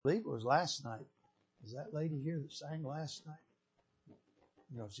I believe it was last night. Is that lady here that sang last night?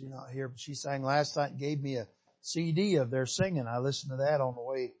 She's not here, but she sang last night and gave me a CD of their singing. I listened to that on the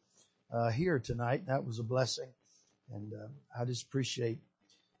way here tonight. That was a blessing. And I just appreciate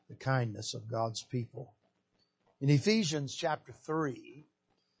the kindness of God's people. In Ephesians chapter 3,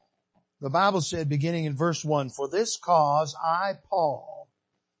 the Bible said, beginning in verse 1, "For this cause I, Paul,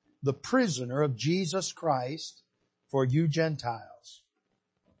 the prisoner of Jesus Christ, for you Gentiles.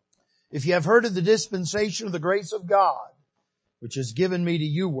 If you have heard of the dispensation of the grace of God, which is given me to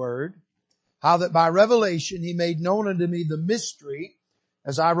you word, how that by revelation he made known unto me the mystery,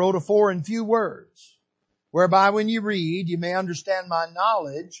 as I wrote afore in few words, whereby when you read, you may understand my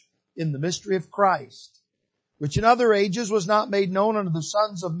knowledge in the mystery of Christ, which in other ages was not made known unto the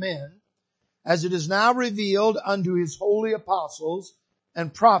sons of men, as it is now revealed unto his holy apostles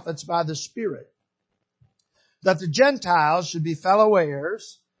and prophets by the Spirit, that the Gentiles should be fellow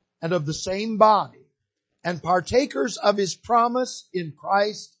heirs and of the same body, and partakers of his promise in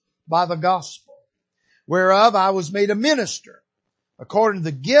Christ by the gospel, whereof I was made a minister, according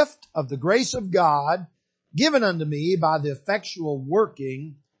to the gift of the grace of God, given unto me by the effectual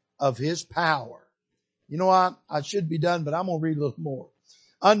working of his power." You know, I should be done, but I'm going to read a little more.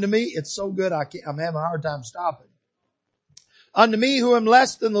 Unto me, it's so good I'm having a hard time stopping. "Unto me, who am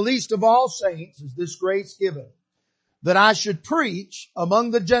less than the least of all saints, is this grace given, that I should preach among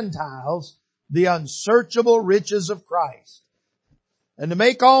the Gentiles the unsearchable riches of Christ, and to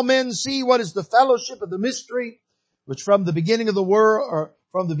make all men see what is the fellowship of the mystery, which from the beginning of the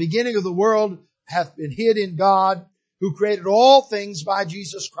world hath been hid in God, who created all things by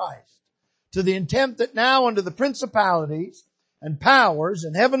Jesus Christ, to the intent that now unto the principalities and powers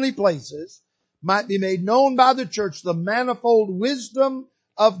in heavenly places might be made known by the church the manifold wisdom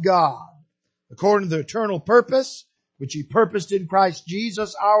of God, according to the eternal purpose which he purposed in Christ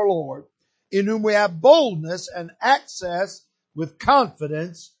Jesus our Lord, in whom we have boldness and access with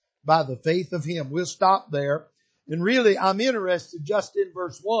confidence by the faith of him." We'll stop there. And really, I'm interested just in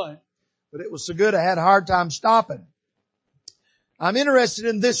verse 1, but it was so good I had a hard time stopping. I'm interested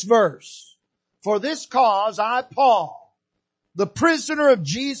in this verse. "For this cause I, Paul, the prisoner of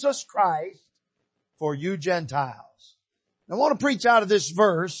Jesus Christ, for you Gentiles." I want to preach out of this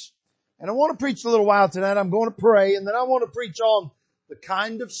verse, and I want to preach a little while tonight. I'm going to pray, and then I want to preach on the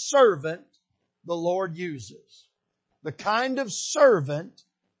kind of servant the Lord uses. The kind of servant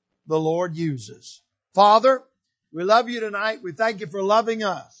the Lord uses. Father, we love you tonight. We thank you for loving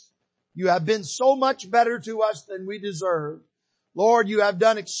us. You have been so much better to us than we deserve. Lord, you have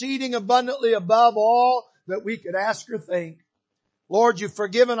done exceeding abundantly above all that we could ask or think. Lord, you've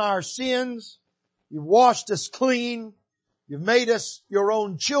forgiven our sins. You've washed us clean. You've made us your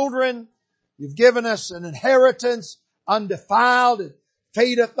own children. You've given us an inheritance undefiled. It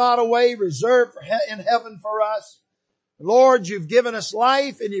fadeth not away, reserved in heaven for us. Lord, you've given us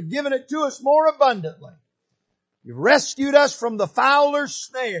life, and you've given it to us more abundantly. You've rescued us from the fowler's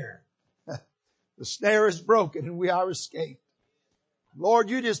snare. The snare is broken and we are escaped. Lord,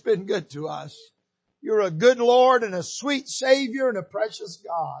 you've just been good to us. You're a good Lord and a sweet Savior and a precious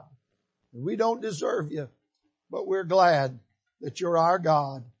God. And we don't deserve you, but we're glad that you're our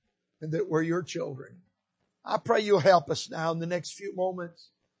God and that we're your children. I pray you'll help us now in the next few moments.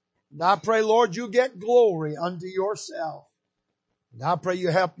 And I pray, Lord, you get glory unto yourself. And I pray you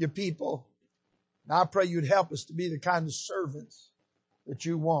help your people. And I pray you'd help us to be the kind of servants that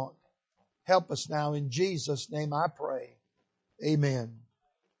you want. Help us now in Jesus' name I pray. Amen.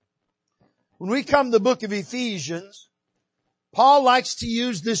 When we come to the book of Ephesians, Paul likes to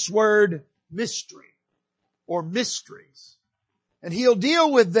use this word mystery or mysteries. And he'll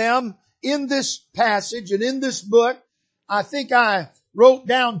deal with them in this passage and in this book. I think I wrote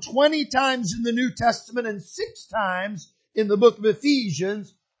down 20 times in the New Testament and 6 times in the book of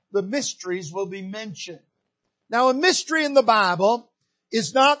Ephesians, the mysteries will be mentioned. Now, a mystery in the Bible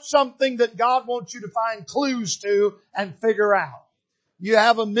is not something that God wants you to find clues to and figure out. You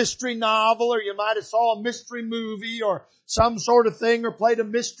have a mystery novel, or you might have saw a mystery movie or some sort of thing, or played a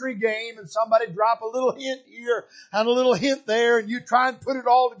mystery game and somebody drop a little hint here and a little hint there, and you try and put it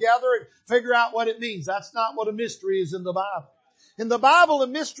all together and figure out what it means. That's not what a mystery is in the Bible. In the Bible, a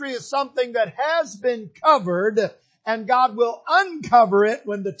mystery is something that has been covered, and God will uncover it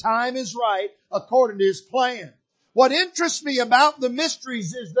when the time is right according to his plan. What interests me about the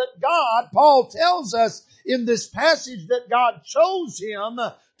mysteries is that God, Paul tells us in this passage, that God chose him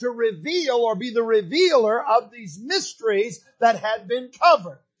to reveal or be the revealer of these mysteries that had been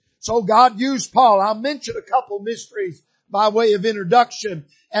covered. So God used Paul. I'll mention a couple mysteries by way of introduction.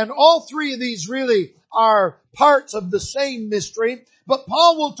 And all three of these really are parts of the same mystery. But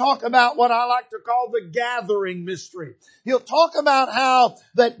Paul will talk about what I like to call the gathering mystery. He'll talk about how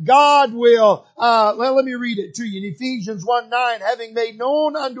that God will, let me read it to you. In Ephesians 1:9, having made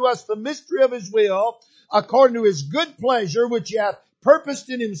known unto us the mystery of His will, according to His good pleasure, which He hath purposed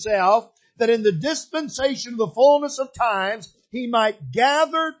in Himself, that in the dispensation of the fullness of times, He might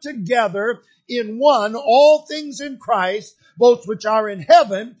gather together in one all things in Christ, both which are in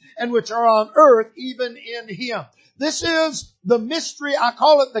heaven and which are on earth, even in Him. This is the mystery. I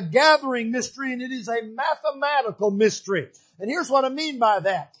call it the gathering mystery, and it is a mathematical mystery. And here's what I mean by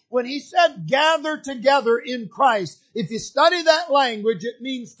that. When he said gather together in Christ, if you study that language, it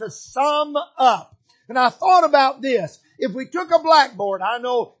means to sum up. And I thought about this. If we took a blackboard, I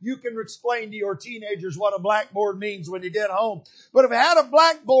know you can explain to your teenagers what a blackboard means when you get home. But if you had a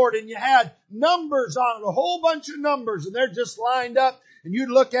blackboard and you had numbers on it, a whole bunch of numbers, and they're just lined up, and you'd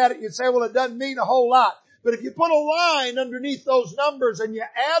look at it and you'd say, well, it doesn't mean a whole lot. But if you put a line underneath those numbers and you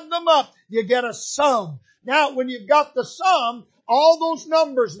add them up, you get a sum. Now, when you've got the sum, all those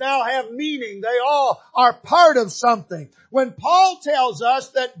numbers now have meaning. They all are part of something. When Paul tells us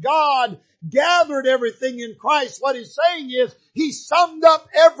that God gathered everything in Christ, what he's saying is He summed up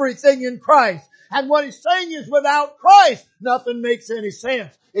everything in Christ. And what he's saying is without Christ, nothing makes any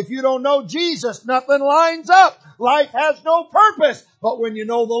sense. If you don't know Jesus, nothing lines up. Life has no purpose. But when you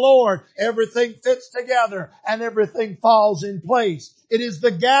know the Lord, everything fits together and everything falls in place. It is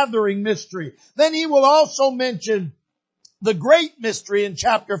the gathering mystery. Then he will also mention the great mystery in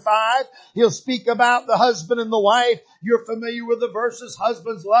chapter 5. He'll speak about the husband and the wife. You're familiar with the verses.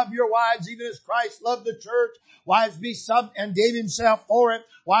 Husbands, love your wives, even as Christ loved the church. Wives, be and gave Himself for it.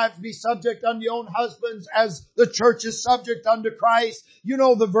 Wives, be subject unto your own husbands as the church is subject unto Christ. You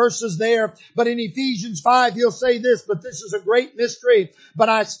know the verses there. But in Ephesians 5, he'll say this, but this is a great mystery. But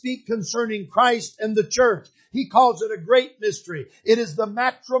I speak concerning Christ and the church. He calls it a great mystery. It is the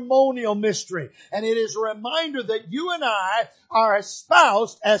matrimonial mystery. And it is a reminder that you and I are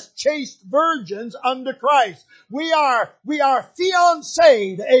espoused as chaste virgins unto Christ. We are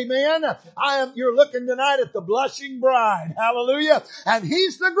fiancéed. Amen. You're looking tonight at the blushing bride. Hallelujah. And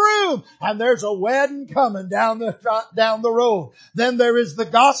He's the groom. And there's a wedding coming down the road. Then there is the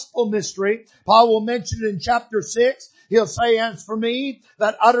gospel mystery. Paul will mention it in chapter 6. He'll say, as for me,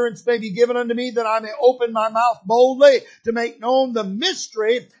 that utterance may be given unto me, that I may open my mouth boldly to make known the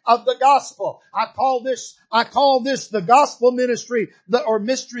mystery of the gospel. I call this the gospel ministry,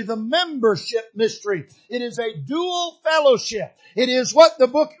 the membership mystery. It is a dual fellowship. It is what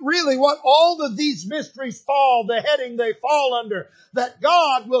all of these mysteries the heading they fall under. That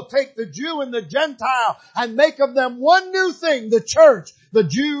God will take the Jew and the Gentile and make of them one new thing, the church. The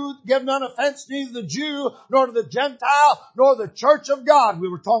Jew, give none offense, neither the Jew, nor to the Gentile, nor the church of God. We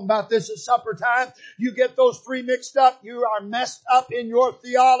were talking about this at supper time. You get those three mixed up, you are messed up in your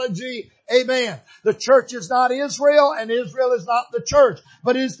theology. Amen. The church is not Israel, and Israel is not the church,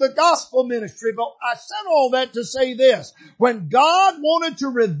 but it is the gospel ministry. But I said all that to say this. When God wanted to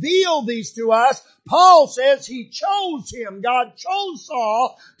reveal these to us, Paul says He chose him. God chose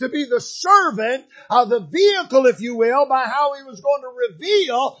Saul to be the servant, the vehicle, if you will, by how he was going to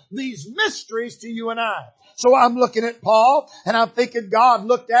reveal these mysteries to you and I. So I'm looking at Paul and I'm thinking God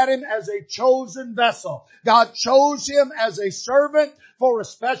looked at him as a chosen vessel. God chose him as a servant for a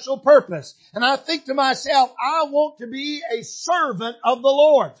special purpose. And I think to myself, I want to be a servant of the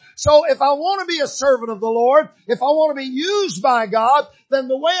Lord. So if I want to be a servant of the Lord, if I want to be used by God, then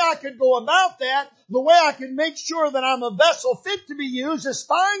the way I could go about that, the way I can make sure that I'm a vessel fit to be used is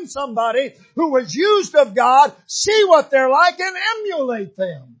find somebody who was used of God, see what they're like and emulate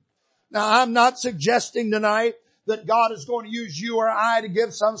them. Now, I'm not suggesting tonight that God is going to use you or I to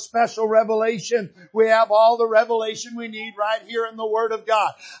give some special revelation. We have all the revelation we need right here in the Word of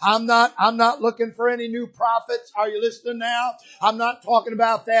God. I'm not looking for any new prophets. Are you listening now? I'm not talking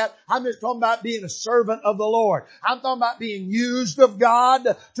about that. I'm just talking about being a servant of the Lord. I'm talking about being used of God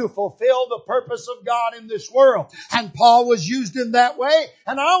to fulfill the purpose of God in this world. And Paul was used in that way,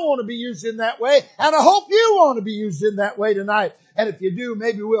 and I want to be used in that way, and I hope you want to be used in that way tonight. And if you do,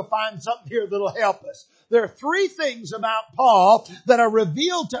 maybe we'll find something here that'll help us. There are three things about Paul that are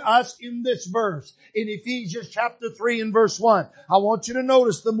revealed to us in this verse. In Ephesians chapter 3 and verse 1. I want you to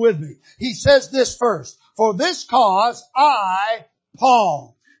notice them with me. He says this first. For this cause I,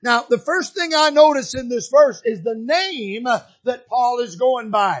 Paul. Now, the first thing I notice in this verse is the name that Paul is going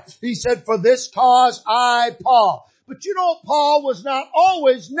by. He said, for this cause I, Paul. But you know, Paul was not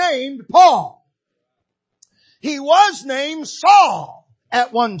always named Paul. He was named Saul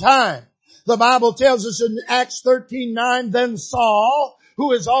at one time. The Bible tells us in Acts 13:9, then Saul,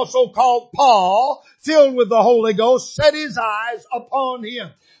 who is also called Paul, filled with the Holy Ghost, set his eyes upon him.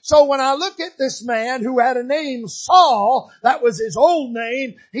 So when I look at this man who had a name Saul, that was his old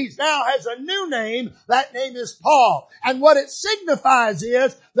name, he now has a new name, that name is Paul. And what it signifies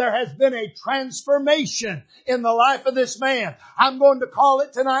is there has been a transformation in the life of this man. I'm going to call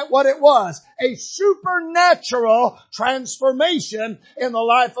it tonight what it was, a supernatural transformation in the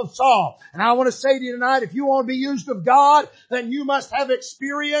life of Saul. And I want to say to you tonight, if you want to be used of God, then you must have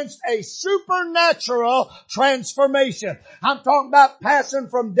experienced a supernatural transformation. I'm talking about passing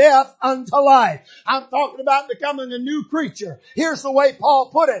from death unto life. I'm talking about becoming a new creature. Here's the way Paul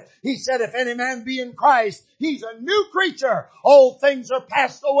put it. He said, if any man be in Christ, he's a new creature. Old things are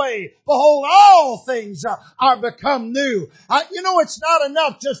passed away. Behold, all things are become new. It's not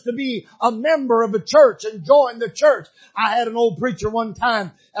enough just to be a member of a church and join the church. I had an old preacher one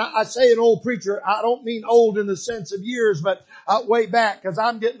time. I say an old preacher. I don't mean old in the sense of years, but way back, because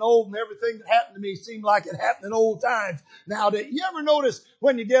I'm getting old and everything that happened to me seemed like it happened in old times. Now, you ever notice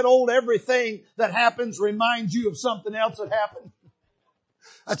when you get old, everything that happens reminds you of something else that happened?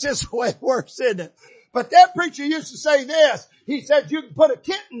 That's just the way it works, isn't it? But that preacher used to say this. He said, you can put a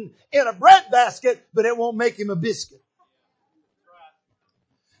kitten in a bread basket, but it won't make him a biscuit.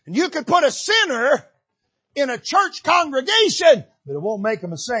 And you could put a sinner in a church congregation, but it won't make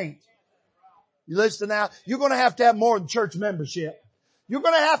him a saint. You listen now, you're going to have more than church membership. You're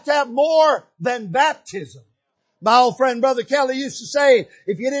going to have more than baptism. My old friend Brother Kelly used to say,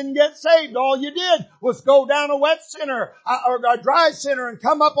 if you didn't get saved, all you did was go down a wet sinner or a dry sinner and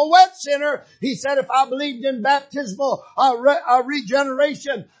come up a wet sinner. He said, if I believed in baptismal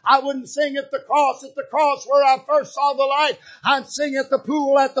regeneration, I wouldn't sing at the cross where I first saw the light. I'd sing at the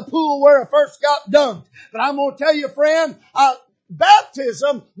pool where I first got dunked. But I'm going to tell you, friend,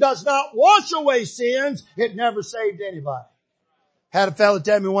 baptism does not wash away sins. It never saved anybody. Had a fellow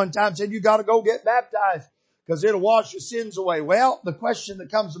tell me one time, said, you got to go get baptized, because it'll wash your sins away. Well, the question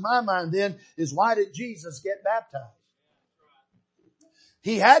that comes to my mind then is, why did Jesus get baptized?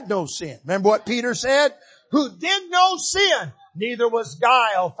 He had no sin. Remember what Peter said? Who did no sin, neither was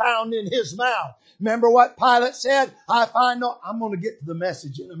guile found in his mouth. Remember what Pilate said? I'm going to get to the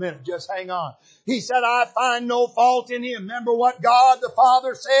message in a minute. Just hang on. He said, I find no fault in him. Remember what God the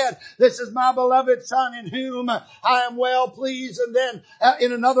Father said? This is my beloved Son in whom I am well pleased. And then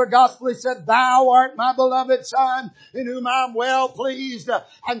in another gospel he said, thou art my beloved Son in whom I am well pleased.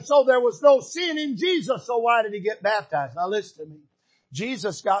 And so there was no sin in Jesus. So why did he get baptized? Now listen to me.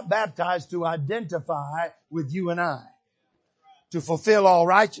 Jesus got baptized to identify with you and I, to fulfill all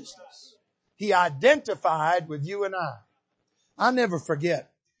righteousness. He identified with you and I. I'll never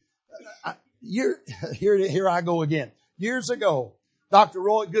forget. Here I go again. Years ago, Dr.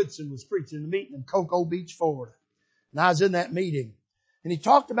 Roy Goodson was preaching a meeting in Cocoa Beach, Florida. And I was in that meeting. And he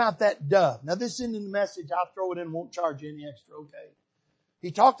talked about that dove. Now this isn't in the message. I'll throw it in. Won't charge you any extra. Okay.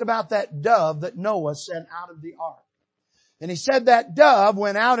 He talked about that dove that Noah sent out of the ark. And he said that dove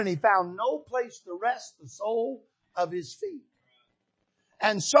went out and he found no place to rest the sole of his feet.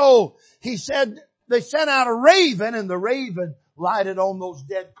 And so he said they sent out a raven, and the raven lighted on those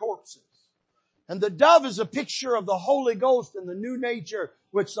dead corpses. And the dove is a picture of the Holy Ghost and the new nature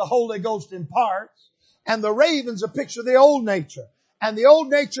which the Holy Ghost imparts. And the raven's a picture of the old nature. And the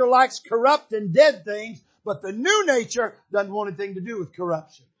old nature likes corrupt and dead things, but the new nature doesn't want anything to do with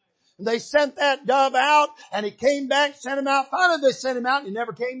corruption. And they sent that dove out, and he came back, sent him out. Finally they sent him out, and he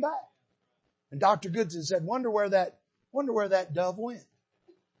never came back. And Dr. Goodson said, wonder where that dove went.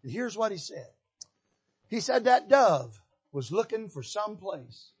 And here's what he said. He said that dove was looking for some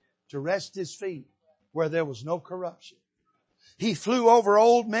place to rest his feet where there was no corruption. He flew over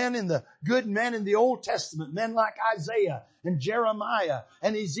old men good men in the Old Testament, men like Isaiah and Jeremiah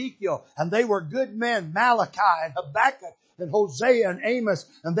and Ezekiel, and they were good men, Malachi and Habakkuk and Hosea and Amos,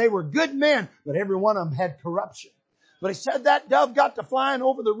 and they were good men, but every one of them had corruption. But he said that dove got to flying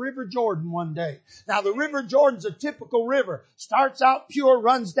over the River Jordan one day. Now the River Jordan's a typical river. Starts out pure,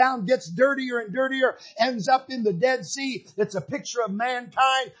 runs down, gets dirtier and dirtier, ends up in the Dead Sea. It's a picture of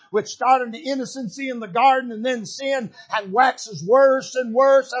mankind which started in innocency in the garden and then sin and waxes worse and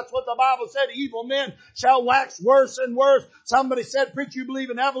worse. That's what the Bible said. Evil men shall wax worse and worse. Somebody said, preacher, you believe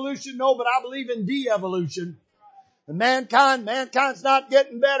in evolution? No, but I believe in de-evolution. And mankind's not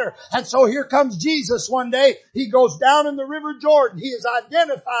getting better. And so here comes Jesus one day. He goes down in the River Jordan. He is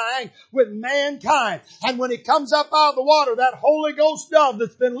identifying with mankind. And when he comes up out of the water, that Holy Ghost dove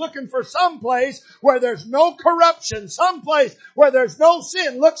that's been looking for some place where there's no corruption, some place where there's no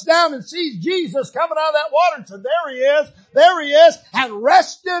sin, looks down and sees Jesus coming out of that water and said, there he is, and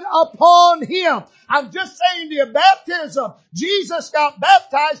rested upon him. I'm just saying to you, baptism, Jesus got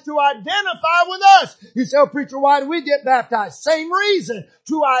baptized to identify with us. You say, oh preacher, why do we get baptized? Same reason,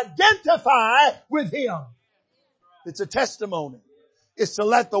 to identify with him. It's a testimony. It's to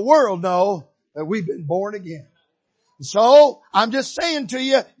let the world know that we've been born again. So, I'm just saying to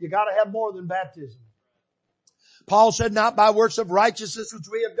you, you gotta have more than baptism. Paul said, not by works of righteousness which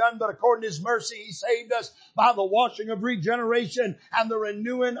we have done, but according to his mercy he saved us by the washing of regeneration and the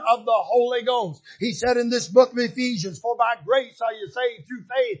renewing of the Holy Ghost. He said in this book of Ephesians, for by grace are you saved through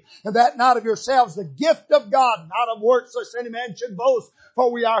faith, and that not of yourselves, the gift of God, not of works, lest any man should boast. For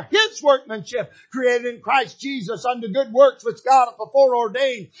we are his workmanship, created in Christ Jesus unto good works, which God hath before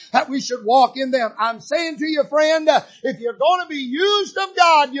ordained that we should walk in them. I'm saying to you, friend, if you're going to be used of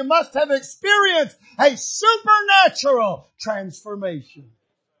God, you must have experienced a supernatural transformation.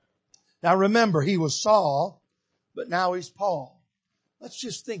 Now remember, he was Saul, but now he's Paul. Let's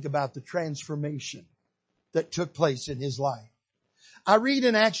just think about the transformation that took place in his life. I read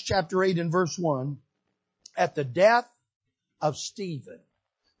in Acts chapter 8 and verse 1, at the death of Stephen,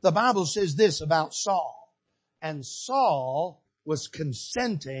 the Bible says this about Saul, and Saul was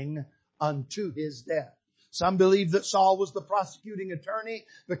consenting unto his death. Some believe that Saul was the prosecuting attorney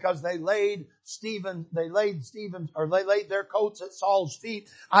because they laid their coats at Saul's feet.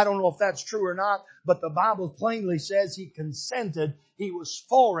 I don't know if that's true or not, but the Bible plainly says he consented. He was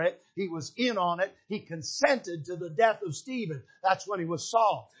for it. He was in on it. He consented to the death of Stephen. That's when he was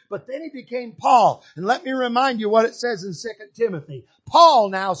Saul. But then he became Paul. And let me remind you what it says in 2 Timothy. Paul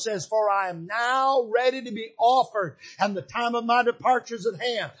now says, for I am now ready to be offered, and the time of my departure is at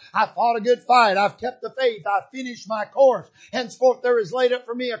hand. I fought a good fight. I've kept the faith. I've finished my course. Henceforth there is laid up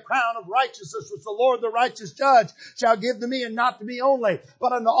for me a crown of righteousness, which the Lord, the righteous judge, shall give to me, and not to me only,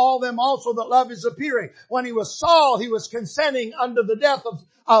 but unto all them also that love his appearing. When he was Saul, he was consenting unto the death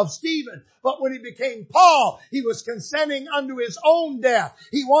of Stephen. But when he became Paul, he was consenting unto his own death.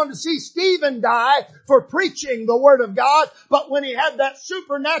 He wanted to see Stephen die for preaching the word of God. But when he had that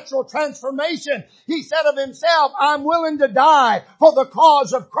supernatural transformation, he said of himself, I'm willing to die for the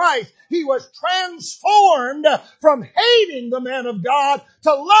cause of Christ. He was transformed from hating the man of God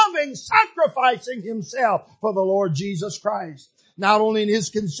to loving, sacrificing himself for the Lord Jesus Christ. Not only in his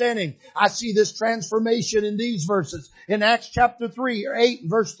consenting, I see this transformation in these verses. In Acts chapter 3 or 8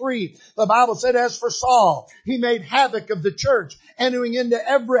 verse 3, the Bible said, as for Saul, he made havoc of the church, entering into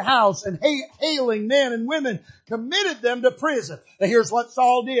every house and hailing men and women, committed them to prison. Now here's what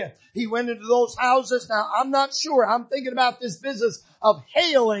Saul did. He went into those houses. Now I'm not sure. I'm thinking about this business of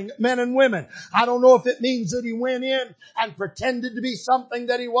hailing men and women. I don't know if it means that he went in and pretended to be something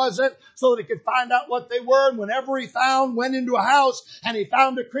that he wasn't so that he could find out what they were. And whenever he went into a house and he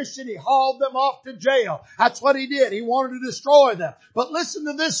found a Christian, he hauled them off to jail. That's what he did. He wanted to destroy them. But listen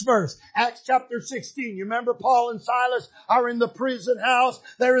to this verse, Acts chapter 16. You remember Paul and Silas are in the prison house.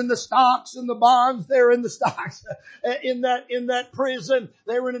 They're in the stocks and the bonds. They're in the stocks in that prison.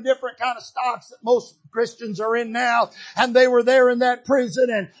 They were in a different kind of stocks that most Christians are in now. And they were there in that prison,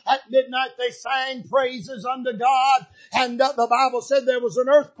 and at midnight they sang praises unto God. And the Bible said there was an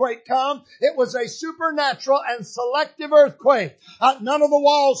earthquake come. It was a supernatural and selective earthquake. None of the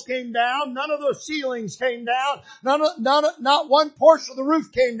walls came down. None of the ceilings came down. Not one portion of the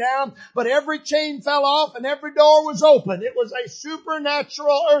roof came down, but every chain fell off and every door was open. It was a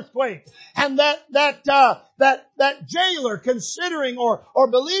supernatural earthquake. And that jailer, considering or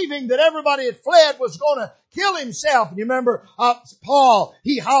believing that everybody had fled, was going to kill himself. And you remember Paul,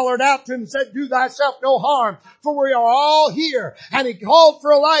 he hollered out to him and said, do thyself no harm, for we are all here. And he called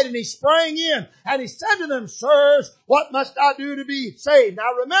for a light and he sprang in and he said to them, sirs, what must I do to be saved?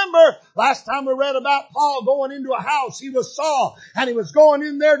 Now remember, last time we read about Paul going into a house, he was Saul and he was going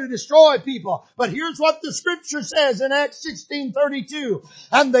in there to destroy people. But here's what the scripture says in Acts 16:32.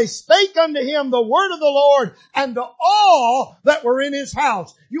 And they spake unto him the word of the Lord and to all that were in his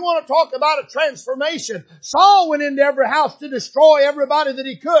house. You want to talk about a transformation. Saul went into every house to destroy everybody that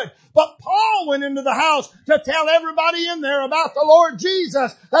he could. But Paul went into the house to tell everybody in there about the Lord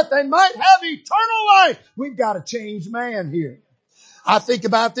Jesus, that they might have eternal life. We've got a changed man here. I think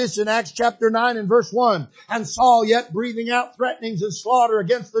about this in Acts chapter 9 and verse 1. And Saul, yet breathing out threatenings and slaughter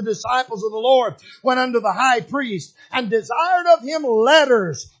against the disciples of the Lord, went unto the high priest and desired of him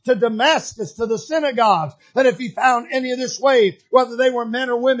letters to Damascus, to the synagogues, that if he found any of this way, whether they were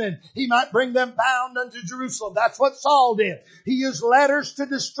men or women, he might bring them bound unto Jerusalem. That's what Saul did. He used letters to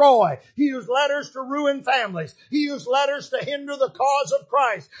destroy. He used letters to ruin families. He used letters to hinder the cause of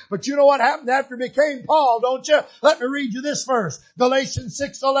Christ. But you know what happened after he became Paul, don't you? Let me read you this verse. Galatians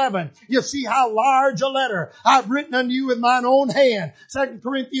 6:11. You see how large a letter I've written unto you with mine own hand. 2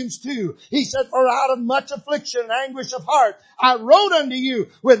 Corinthians 2. He said, for out of much affliction and anguish of heart, I wrote unto you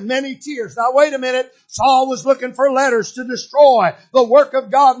with many tears. Now wait a minute. Saul was looking for letters to destroy the work of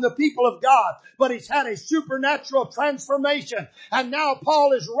God and the people of God. But he's had a supernatural transformation. And now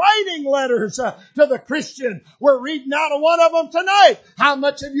Paul is writing letters to the Christian. We're reading out of one of them tonight. How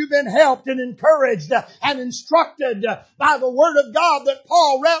much have you been helped and encouraged and instructed by the Word of God that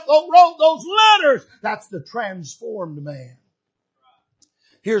Paul wrote those letters? That's the transformed man.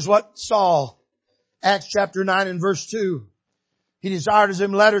 Here's what Saul, Acts chapter 9 and verse 2. He desired of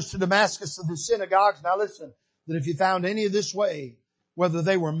him letters to Damascus of the synagogues. Now listen, that if he found any of this way, whether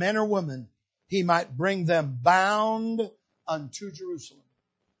they were men or women, he might bring them bound unto Jerusalem.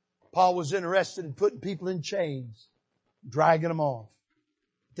 Paul was interested in putting people in chains, dragging them off.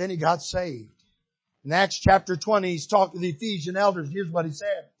 Then he got saved. In Acts chapter 20, he's talking to the Ephesian elders. Here's what he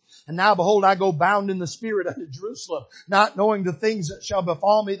said. And now behold, I go bound in the Spirit unto Jerusalem, not knowing the things that shall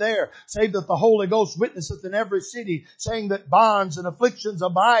befall me there, save that the Holy Ghost witnesseth in every city, saying that bonds and afflictions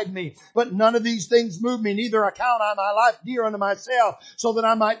abide me. But none of these things move me, neither account I my life dear unto myself, so that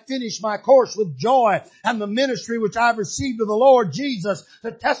I might finish my course with joy, and the ministry which I have received of the Lord Jesus,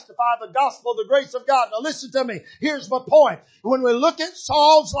 to testify the gospel of the grace of God. Now listen to me. Here's my point. When we look at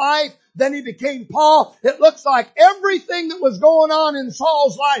Saul's life, then he became Paul. It looks like everything that was going on in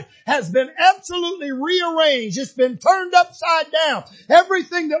Saul's life has been absolutely rearranged. It's been turned upside down.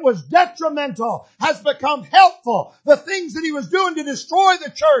 Everything that was detrimental has become helpful. The things that he was doing to destroy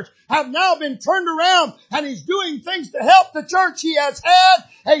the church have now been turned around, and he's doing things to help the church. He has had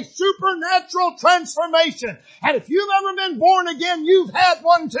a supernatural transformation. And if you've ever been born again, you've had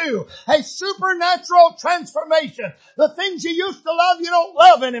one too. A supernatural transformation. The things you used to love, you don't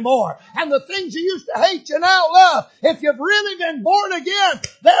love anymore. And the things you used to hate, you now love. If you've really been born again,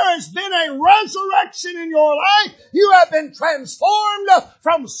 there has been a resurrection in your life. You have been transformed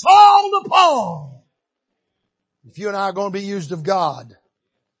from Saul to Paul. If you and I are going to be used of God,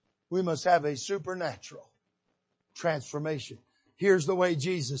 we must have a supernatural transformation. Here's the way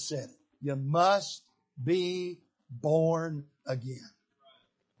Jesus said it. You must be born again.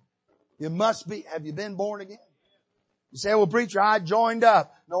 You must be. Have you been born again? You say, well, preacher, I joined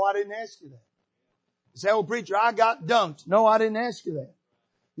up. No, I didn't ask you that. You say, well, preacher, I got dunked. No, I didn't ask you that.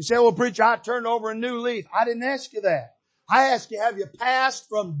 You say, well, preacher, I turned over a new leaf. I didn't ask you that. I ask you, have you passed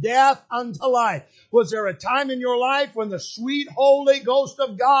from death unto life? Was there a time in your life when the sweet Holy Ghost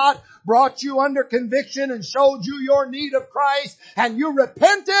of God brought you under conviction and showed you your need of Christ and you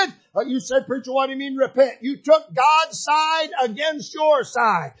repented? You said, preacher, what do you mean repent? You took God's side against your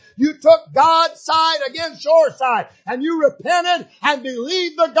side. You took God's side against your side, and you repented and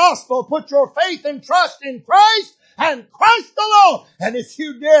believed the gospel. Put your faith and trust in Christ and Christ alone. And if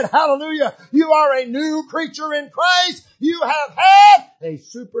you did, hallelujah, you are a new creature in Christ. You have had a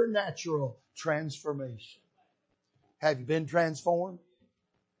supernatural transformation. Have you been transformed?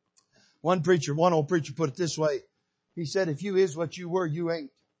 One old preacher put it this way. He said, if you is what you were, you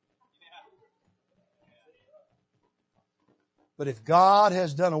ain't. But if God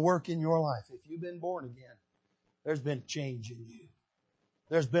has done a work in your life, if you've been born again, there's been a change in you.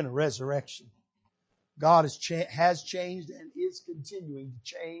 There's been a resurrection. God has changed and is continuing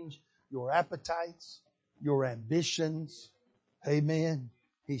to change your appetites, your ambitions. Amen.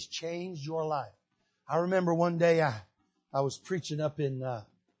 He's changed your life. I remember one day I was preaching up in, let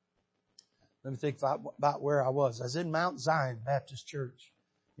me think about where I was. I was in Mount Zion Baptist Church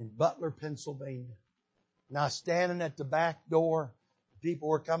in Butler, Pennsylvania. And I was standing at the back door. People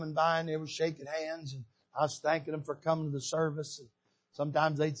were coming by and they were shaking hands, and I was thanking them for coming to the service. And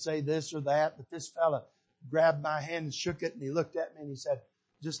sometimes they'd say this or that, but this fella grabbed my hand and shook it, and he looked at me and he said,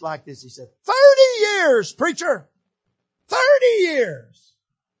 just like this, he said, 30 years, preacher! 30 years!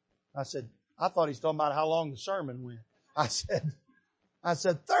 I said, I thought he was talking about how long the sermon went. I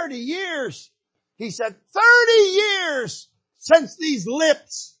said, 30 years! He said, 30 years since these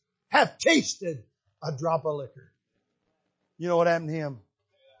lips have tasted a drop of liquor. You know what happened to him?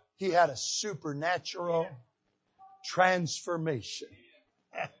 He had a supernatural transformation.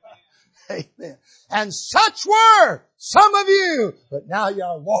 Amen. And such were some of you, but now you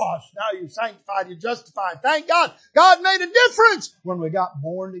are washed, now you're sanctified, you're justified. Thank God. God made a difference when we got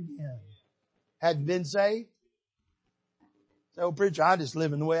born again. Hadn't been saved? So, preacher, I just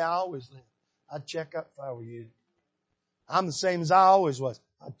live in the way I always live. I'd check up if I were you. I'm the same as I always was.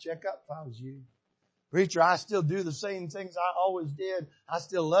 I'd check up if I was you. Preacher, I still do the same things I always did. I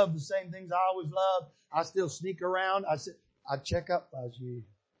still love the same things I always loved. I still sneak around. I'd check up if I was you.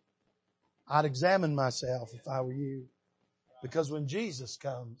 I'd examine myself if I were you. Because when Jesus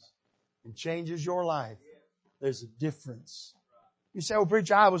comes and changes your life, there's a difference. You say, well,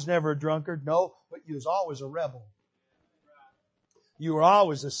 preacher, I was never a drunkard. No, but you was always a rebel. You were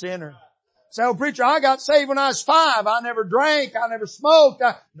always a sinner. Say, well, preacher, I got saved when I was 5. I never drank. I never smoked.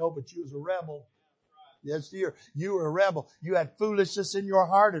 No, but you was a rebel. Yes, you were a rebel. You had foolishness in your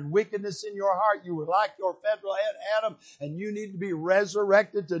heart and wickedness in your heart. You were like your federal head Adam, and you needed to be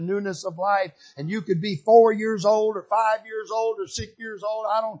resurrected to newness of life. And you could be 4 years old or 5 years old or 6 years old.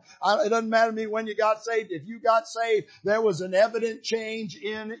 It doesn't matter to me when you got saved. If you got saved, there was an evident change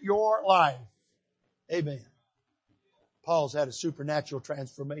in your life. Amen. Paul's had a supernatural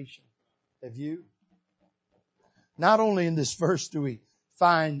transformation. Have you? Not only in this verse do we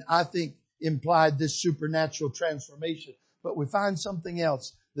find, I think, implied this supernatural transformation, but we find something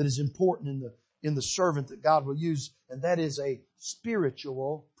else that is important in the servant that God will use, and that is a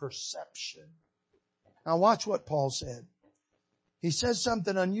spiritual perception. Now watch what Paul said. He says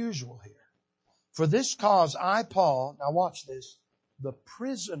something unusual here. For this cause I, Paul, now watch this, the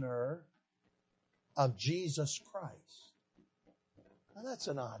prisoner of Jesus Christ. Now that's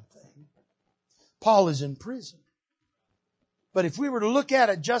an odd thing. Paul is in prison. But if we were to look at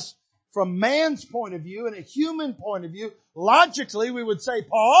it just from man's point of view and a human point of view, logically we would say,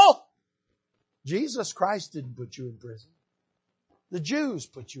 Paul, Jesus Christ didn't put you in prison. The Jews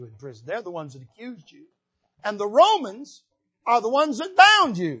put you in prison. They're the ones that accused you. And the Romans are the ones that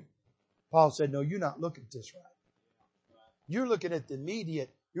bound you. Paul said, no, you're not looking at this right. You're looking at the immediate.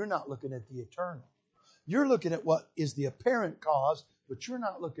 You're not looking at the eternal. You're looking at what is the apparent cause, but you're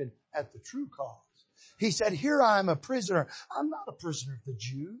not looking at the true cause. He said, here I am a prisoner. I'm not a prisoner of the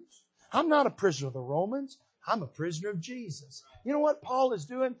Jews. I'm not a prisoner of the Romans. I'm a prisoner of Jesus. You know what Paul is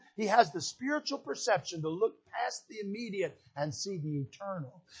doing? He has the spiritual perception to look past the immediate and see the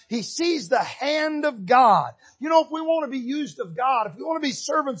eternal. He sees the hand of God. You know, if we want to be used of God, if we want to be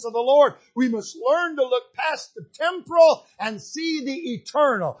servants of the Lord, we must learn to look past the temporal and see the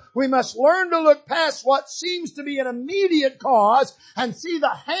eternal. We must learn to look past what seems to be an immediate cause and see the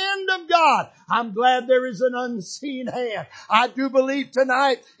hand of God. I'm glad there is an unseen hand. I do believe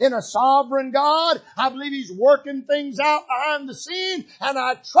tonight in a sovereign God. I believe He's working things out behind the scene, and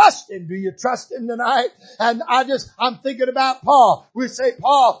I trust Him. Do you trust Him tonight? And I'm thinking about Paul. We say,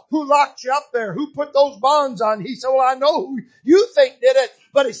 Paul, who locked you up there? Who put those bonds on? He said, well, I know who you think did it.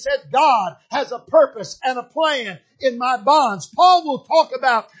 But he said, God has a purpose and a plan in my bonds. Paul will talk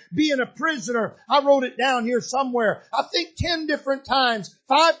about being a prisoner. I wrote it down here somewhere. I think 10 different times.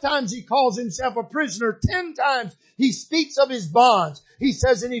 5 times he calls himself a prisoner. 10 times he speaks of his bonds. He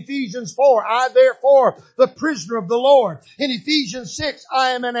says in Ephesians 4, I therefore, the prisoner of the Lord. In Ephesians 6, I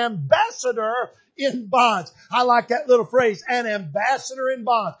am an ambassador in bonds. I like that little phrase, an ambassador in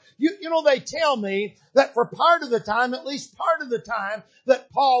bonds. You know, they tell me that for part of the time, at least part of the time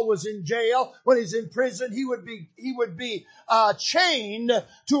that Paul was in jail, when he's in prison, he would be chained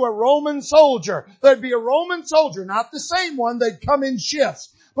to a Roman soldier. There'd be a Roman soldier, not the same one. They'd come in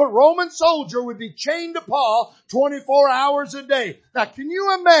shifts. But Roman soldier would be chained to Paul 24 hours a day. Now, can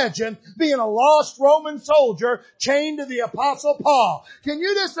you imagine being a lost Roman soldier chained to the Apostle Paul? Can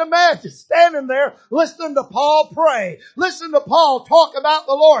you just imagine standing there listening to Paul pray, listening to Paul talk about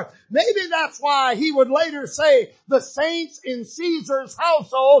the Lord? Maybe that's why he would later say, the saints in Caesar's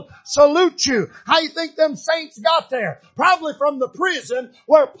household salute you. How you think them saints got there? Probably from the prison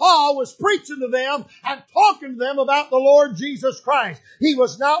where Paul was preaching to them and talking to them about the Lord Jesus Christ. He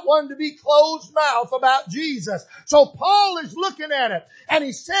was not one to be closed mouth about Jesus. So Paul is looking at it, and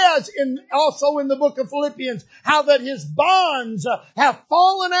he says also in the book of Philippians how that his bonds have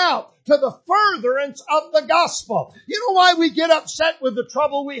fallen out to the furtherance of the gospel. You know why we get upset with the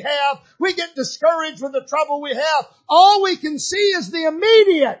trouble we have? We get discouraged with the trouble we have. All we can see is the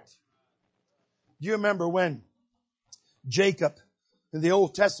immediate. Do you remember when Jacob in the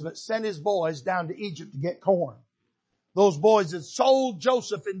Old Testament sent his boys down to Egypt to get corn? Those boys had sold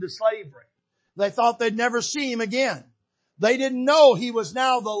Joseph into slavery. They thought they'd never see him again. They didn't know he was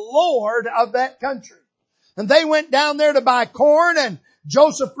now the Lord of that country. And they went down there to buy corn, and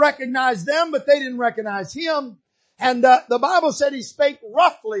Joseph recognized them, but they didn't recognize him. And the Bible said he spake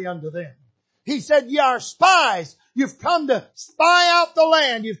roughly unto them. He said, ye are spies. You've come to spy out the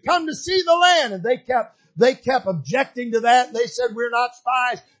land. You've come to see the land. And they kept objecting to that. They said, we're not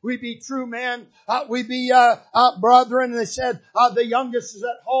spies. We be true men. We be, brethren. And they said, the youngest is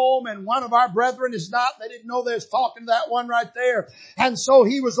at home and one of our brethren is not. They didn't know they was talking to that one right there. And so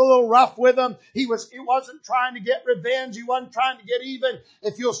he was a little rough with them. He wasn't trying to get revenge. He wasn't trying to get even.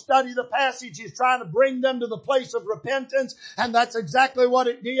 If you'll study the passage, he's trying to bring them to the place of repentance. And that's exactly what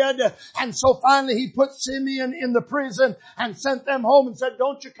it did. And so finally he put Simeon in the prison and sent them home and said,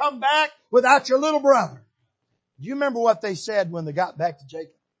 don't you come back without your little brother. Do you remember what they said when they got back to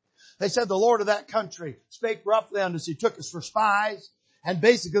Jacob? They said the Lord of that country spake roughly unto us. He took us for spies. And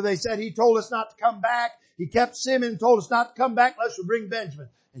basically they said he told us not to come back. He kept Simeon and told us not to come back unless we bring Benjamin.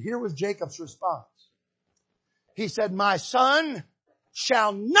 And here was Jacob's response. He said, my son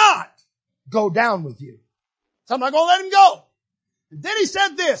shall not go down with you. So I'm not going to let him go. And then he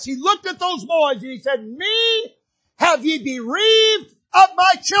said this. He looked at those boys and he said, me have ye bereaved of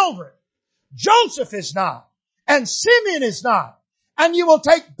my children. Joseph is not. And Simeon is not. And you will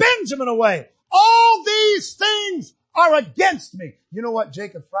take Benjamin away. All these things are against me. You know what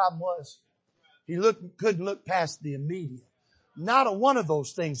Jacob's problem was? He couldn't look past the immediate. Not a one of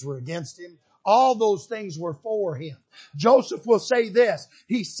those things were against him. All those things were for him. Joseph will say this.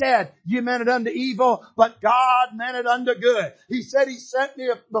 He said, you meant it unto evil, but God meant it unto good. He said he sent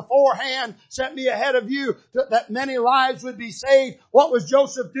me beforehand, sent me ahead of you that many lives would be saved. What was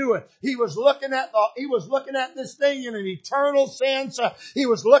Joseph doing? He was looking at this thing in an eternal sense. He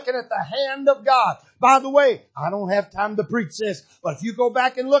was looking at the hand of God. By the way, I don't have time to preach this, but if you go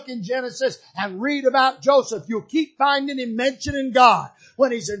back and look in Genesis and read about Joseph, you'll keep finding him mentioning God.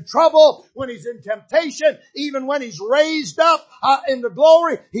 When he's in trouble, when he's in temptation, even when he's raised up in the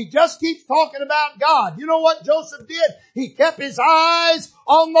glory, he just keeps talking about God. You know what Joseph did? He kept his eyes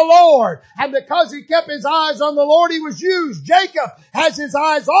on the Lord. And because he kept his eyes on the Lord, he was used. Jacob has his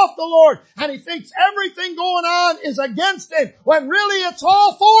eyes off the Lord and he thinks everything going on is against him when really it's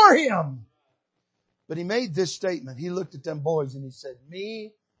all for him. But he made this statement. He looked at them boys and he said,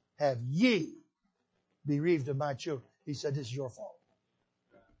 me have ye bereaved of my children. He said, this is your fault.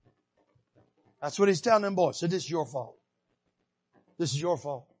 That's what he's telling them boys. So this is your fault. This is your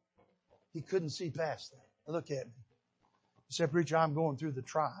fault. He couldn't see past that. Look at me. He said, preacher, I'm going through the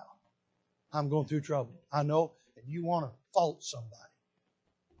trial. I'm going through trouble. I know. And you want to fault somebody.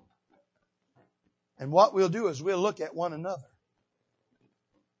 And what we'll do is we'll look at one another.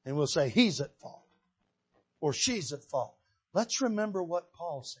 And we'll say, he's at fault. Or she's at fault. Let's remember what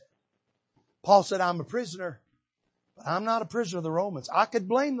Paul said. Paul said, I'm a prisoner. But I'm not a prisoner of the Romans. I could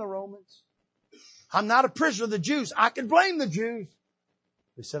blame the Romans. I'm not a prisoner of the Jews. I can blame the Jews.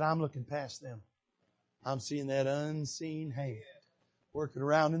 They said, I'm looking past them. I'm seeing that unseen hand working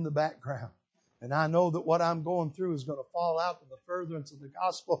around in the background. And I know that what I'm going through is going to fall out to the furtherance of the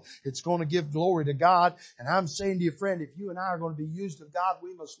gospel. It's going to give glory to God. And I'm saying to you, friend, if you and I are going to be used of God,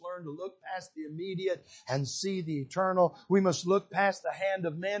 we must learn to look past the immediate and see the eternal. We must look past the hand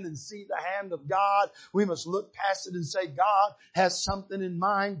of men and see the hand of God. We must look past it and say, God has something in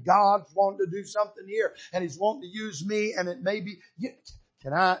mind. God's wanting to do something here and He's wanting to use me. And it may be,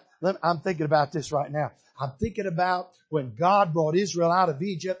 I'm thinking about this right now. I'm thinking about when God brought Israel out of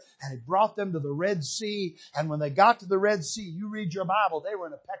Egypt and He brought them to the Red Sea. And when they got to the Red Sea, you read your Bible, they were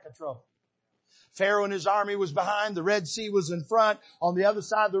in a peck of trouble. Pharaoh and his army was behind. The Red Sea was in front. On the other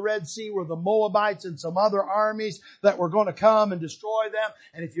side of the Red Sea were the Moabites and some other armies that were going to come and destroy them.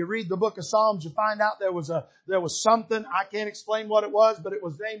 And if you read the book of Psalms, you find out there was something, I can't explain what it was, but it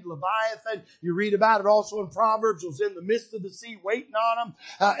was named Leviathan. You read about it also in Proverbs. It was in the midst of the sea waiting on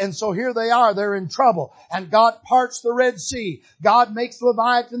them. And so here they are. They're in trouble. And God parts the Red Sea. God makes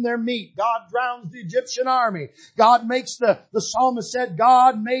Leviathan their meat. God drowns the Egyptian army. God makes the psalmist said,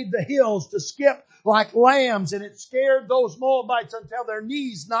 God made the hills to skip like lambs, and it scared those Moabites until their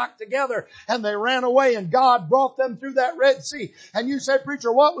knees knocked together and they ran away, and God brought them through that Red Sea. And you say,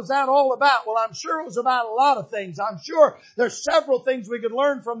 preacher, what was that all about? Well, I'm sure it was about a lot of things. I'm sure there's several things we could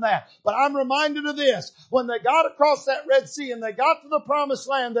learn from that. But I'm reminded of this. When they got across that Red Sea and they got to the Promised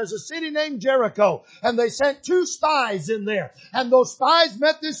Land, there's a city named Jericho, and they sent 2 spies in there. And those spies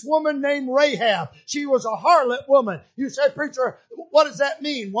met this woman named Rahab. She was a harlot woman. You say, preacher, what does that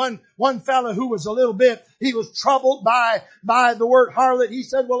mean? One fellow who was a little bit, he was troubled by the word harlot. He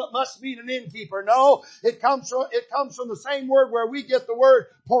said, well, it must mean an innkeeper. No, it comes from the same word where we get the word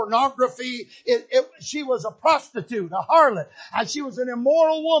pornography. She was a prostitute, a harlot, and she was an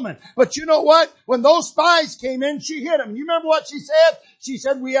immoral woman. But you know what? When those spies came in, she hid them. You remember what she said? She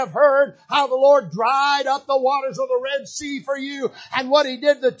said, we have heard how the Lord dried up the waters of the Red Sea for you and what He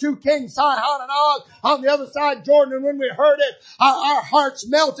did to two kings, Sihon and Og, on the other side of Jordan. And when we heard it, our hearts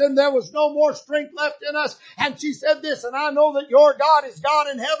melted. There was no more strength left in us. And she said this, and I know that your God is God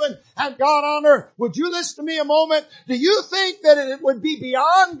in heaven and God on earth. Would you listen to me a moment? Do you think that it would be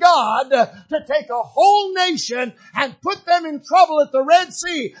beyond God to take a whole nation and put them in trouble at the Red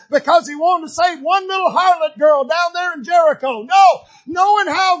Sea because He wanted to save one little harlot girl down there in Jericho? No. Knowing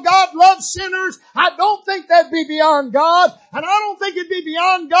how God loves sinners, I don't think that'd be beyond God. And I don't think it'd be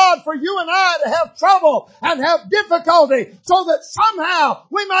beyond God for you and I to have trouble and have difficulty so that somehow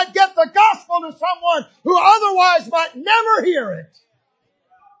we might get the gospel to someone who otherwise might never hear it.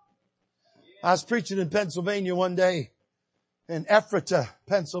 I was preaching in Pennsylvania one day, in Ephrata,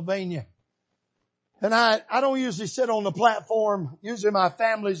 Pennsylvania. And I don't usually sit on the platform. Usually my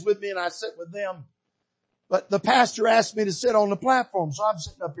family's with me and I sit with them. But the pastor asked me to sit on the platform, so I'm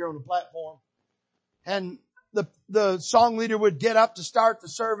sitting up here on the platform. And the song leader would get up to start the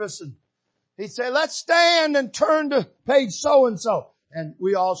service and he'd say, let's stand and turn to page so-and-so. And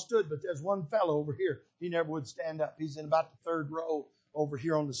we all stood, but there's one fellow over here. He never would stand up. He's in about the third row over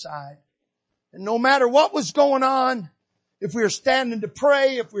here on the side. And no matter what was going on, if we were standing to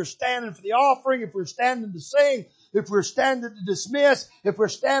pray, if we were standing for the offering, if we were standing to sing, if we were standing to dismiss, if we were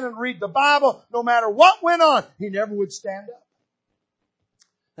standing to read the Bible, no matter what went on, he never would stand up.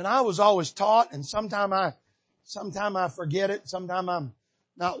 And I was always taught, and sometime I forget it, sometime I'm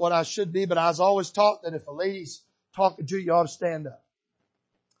not what I should be, but I was always taught that if a lady's talking to you, you ought to stand up.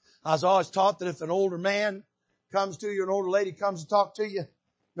 I was always taught that if an older man comes to you, an older lady comes to talk to you,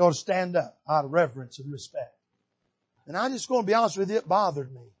 you ought to stand up out of reverence and respect. And I'm just going to be honest with you, it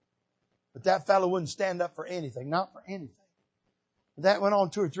bothered me. But that fellow wouldn't stand up for anything, not for anything. That went on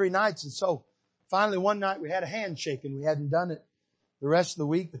 2 or 3 nights, and so finally one night we had a handshaking. We hadn't done it the rest of the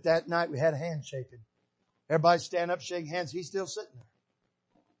week, but that night we had a handshaking. Everybody stand up, shake hands. He's still sitting there.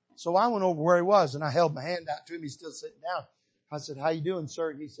 So I went over where he was, and I held my hand out to him. He's still sitting down. I said, how you doing, sir?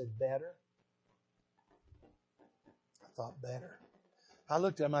 And he said, better. I thought, better. I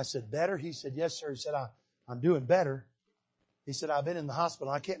looked at him. I said, better? He said, yes, sir. He said, I'm doing better. He said, I've been in the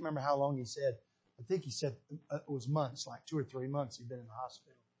hospital. I can't remember how long he said. I think he said it was months, like 2 or 3 months he'd been in the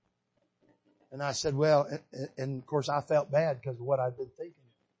hospital. And I said, well, and of course I felt bad because of what I'd been thinking.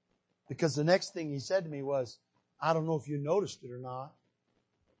 Because the next thing he said to me was, I don't know if you noticed it or not,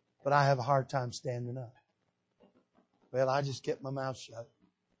 but I have a hard time standing up. Well, I just kept my mouth shut.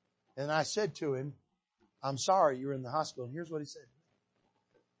 And I said to him, I'm sorry you're in the hospital. And here's what he said.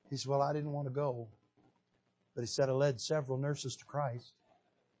 He said, well, I didn't want to go. But he said, I led several nurses to Christ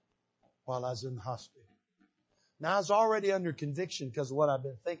while I was in the hospital. Now I was already under conviction because of what I've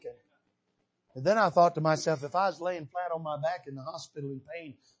been thinking. And then I thought to myself, if I was laying flat on my back in the hospital in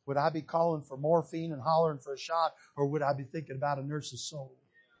pain, would I be calling for morphine and hollering for a shot, or would I be thinking about a nurse's soul?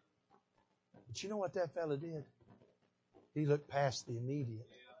 But you know what that fella did? He looked past the immediate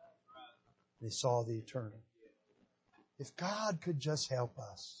and he saw the eternal. If God could just help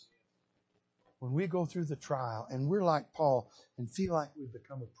us when we go through the trial and we're like Paul and feel like we've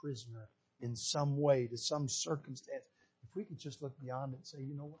become a prisoner in some way to some circumstance, if we could just look beyond it and say,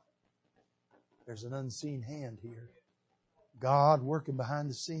 you know what? There's an unseen hand here. God working behind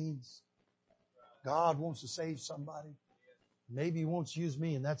the scenes. God wants to save somebody. Maybe He wants to use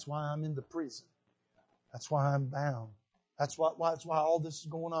me, and that's why I'm in the prison. That's why I'm bound. That's why all this is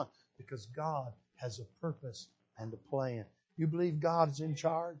going on. Because God has a purpose and a plan. You believe God is in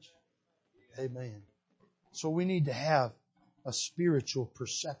charge? Amen. So we need to have a spiritual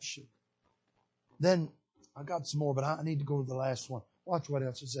perception. Then, I got some more, but I need to go to the last one. Watch what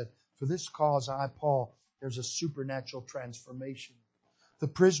else it said. For this cause I, Paul, there's a supernatural transformation. The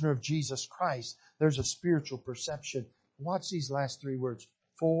prisoner of Jesus Christ, there's a spiritual perception. Watch these last 3 words.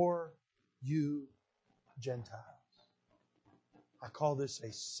 For you Gentiles. I call this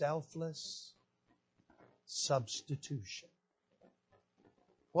a selfless substitution.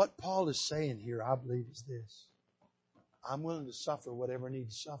 What Paul is saying here, I believe, is this. I'm willing to suffer whatever I need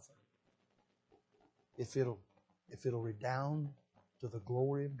to suffer. If it'll redound to the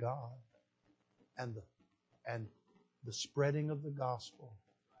glory of God and the spreading of the gospel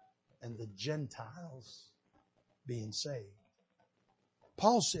and the Gentiles being saved.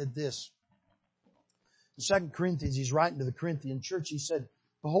 Paul said this in 2 Corinthians. He's writing to the Corinthian church. He said,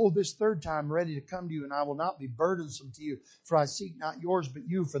 behold, this third time I'm ready to come to you, and I will not be burdensome to you, for I seek not yours but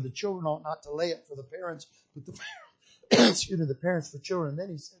you, for the children ought not to lay it for the parents, but the parents for children. And then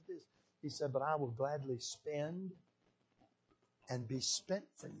he said this. He said, but I will gladly spend and be spent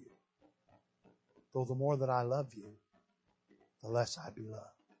for you. Though the more that I love you, the less I be loved.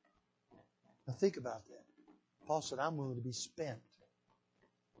 Now think about that. Paul said, I'm willing to be spent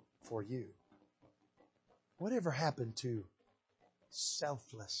for you. Whatever happened to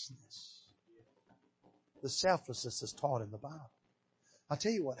selflessness? The selflessness is taught in the Bible. I'll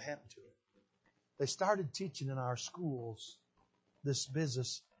tell you what happened to it. They started teaching in our schools this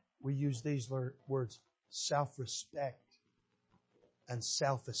business. We use these words, self-respect and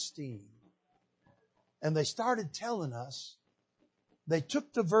self-esteem. And they started telling us, they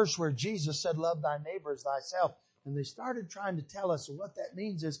took the verse where Jesus said, love thy neighbor as thyself, and they started trying to tell us what that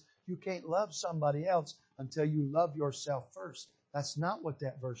means is you can't love somebody else until you love yourself first. That's not what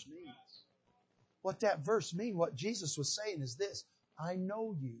that verse means. What that verse means, what Jesus was saying is this, I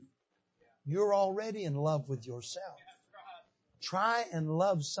know you. You're already in love with yourself. Try and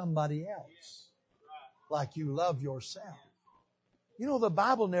love somebody else like you love yourself. You know, the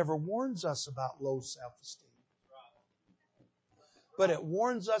Bible never warns us about low self-esteem. But it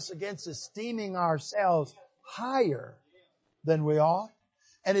warns us against esteeming ourselves higher than we ought.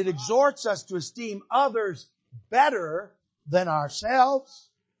 And it exhorts us to esteem others better than ourselves.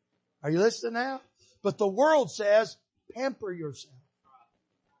 Are you listening now? But the world says, pamper yourself.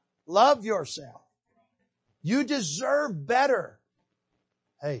 Love yourself. You deserve better.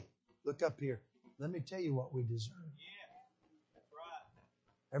 Hey, look up here. Let me tell you what we deserve.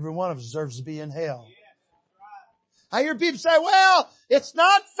 Every one of us deserves to be in hell. I hear people say, well, it's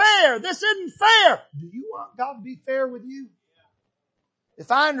not fair. This isn't fair. Do you want God to be fair with you?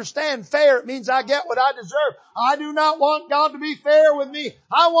 If I understand fair, it means I get what I deserve. I do not want God to be fair with me.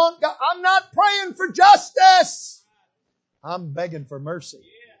 I'm not praying for justice. I'm begging for mercy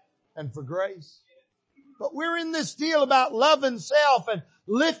and for grace. But we're in this deal about loving self and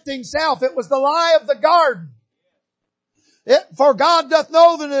lifting self. It was the lie of the garden. For God doth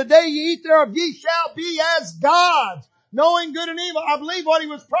know that in the day ye eat thereof ye shall be as gods, knowing good and evil. I believe what he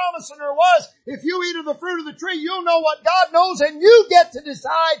was promising her was, if you eat of the fruit of the tree, you'll know what God knows and you get to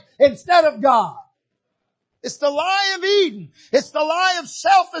decide instead of God. It's the lie of Eden. It's the lie of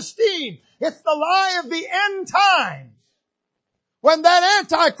self-esteem. It's the lie of the end times. When that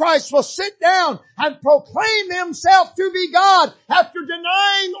Antichrist will sit down and proclaim himself to be God after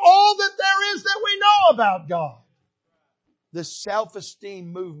denying all that there is that we know about God. This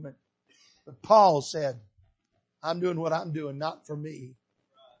self-esteem movement. But Paul said, I'm doing what I'm doing, not for me.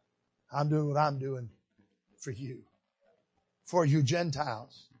 I'm doing what I'm doing for you. For you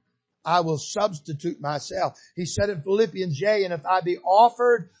Gentiles. I will substitute myself. He said in Philippians, yea, and if I be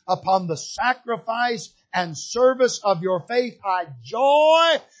offered upon the sacrifice and service of your faith, I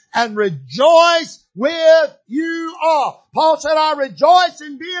joy and rejoice with you all. Paul said, I rejoice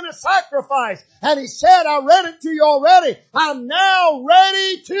in being a sacrifice. And he said, I read it to you already. I'm now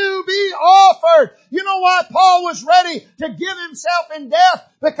ready to be offered. You know why Paul was ready to give himself in death?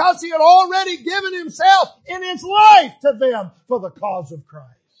 Because he had already given himself in his life to them for the cause of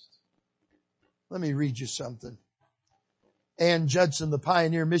Christ. Let me read you something. Ann Judson, the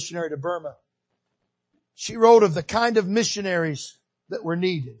pioneer missionary to Burma, she wrote of the kind of missionaries that were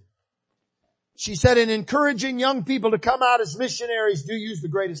needed. She said, in encouraging young people to come out as missionaries, do use the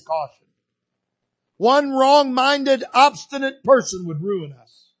greatest caution. One wrong-minded, obstinate person would ruin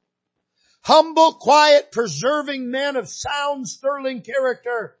us. Humble, quiet, persevering men of sound, sterling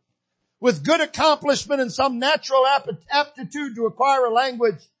character, with good accomplishment and some natural aptitude to acquire a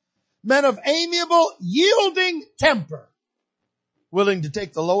language, men of amiable, yielding temper, willing to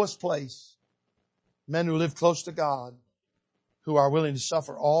take the lowest place, men who live close to God, who are willing to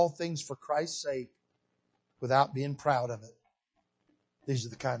suffer all things for Christ's sake without being proud of it. These are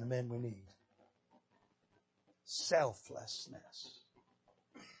the kind of men we need. Selflessness.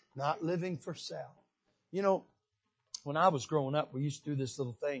 Not living for self. You know, when I was growing up, we used to do this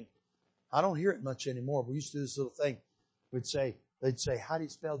little thing. I don't hear it much anymore, but we used to do this little thing. They'd say, how do you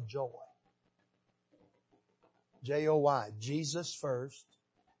spell joy? J-O-Y. Jesus first,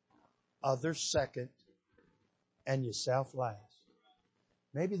 others second, and yourself last.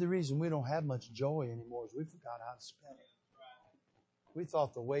 Maybe the reason we don't have much joy anymore is we forgot how to spell it. We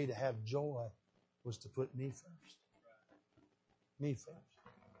thought the way to have joy was to put me first. Me first.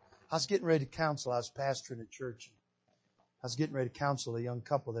 I was getting ready to counsel. I was pastoring a church. I was getting ready to counsel a young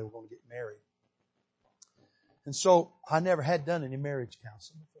couple. They were going to get married. And so I never had done any marriage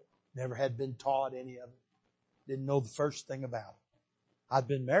counseling before. Never had been taught any of it. Didn't know the first thing about it. I'd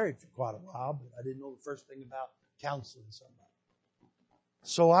been married for quite a while, but I didn't know the first thing about counseling somebody.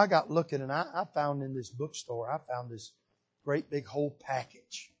 So I got looking, and I found in this bookstore, I found this great big whole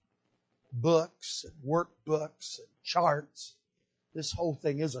package. Books and workbooks and charts. This whole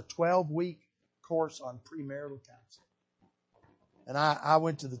thing is a 12-week course on premarital counseling. And I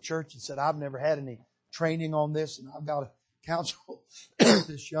went to the church and said, I've never had any training on this, and I've got to counsel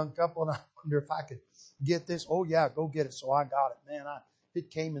this young couple, and I wonder if I could get this. Oh yeah, go get it. So I got it. Man, it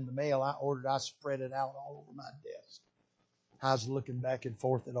came in the mail. I ordered, I spread it out all over my desk. I was looking back and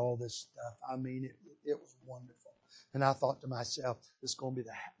forth at all this stuff. I mean, it was wonderful. And I thought to myself, this is going to be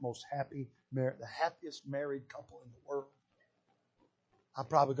the happiest married couple in the world. I'm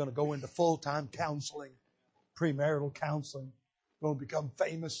probably going to go into full-time counseling, premarital counseling. Going to become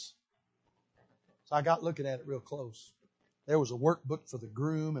famous. So I got looking at it real close. There was a workbook for the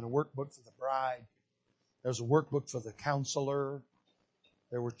groom and a workbook for the bride. There was a workbook for the counselor.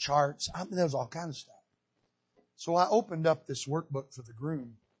 There were charts. I mean, there was all kinds of stuff. So I opened up this workbook for the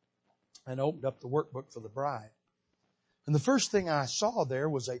groom and opened up the workbook for the bride. And the first thing I saw there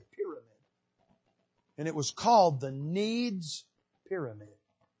was a pyramid. And it was called the Needs Pyramid.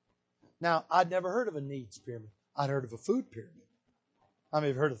 Now, I'd never heard of a needs pyramid. I'd heard of a food pyramid. How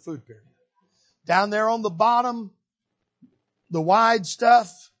many have heard of food pyramid? Down there on the bottom, the wide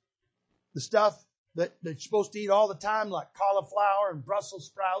stuff, the stuff that you're supposed to eat all the time, like cauliflower and Brussels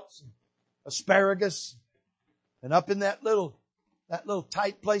sprouts and asparagus. And up in that little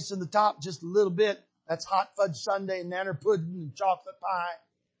tight place in the top, just a little bit, that's hot fudge sundae and nanner pudding and chocolate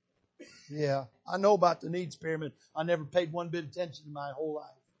pie. Yeah, I know about the needs pyramid. I never paid one bit of attention in my whole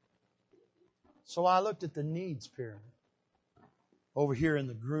life. So I looked at the needs pyramid. Over here in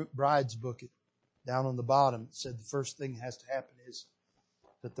the bride's book, down on the bottom, it said the first thing that has to happen is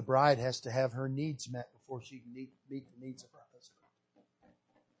that the bride has to have her needs met before she can meet the needs of her husband.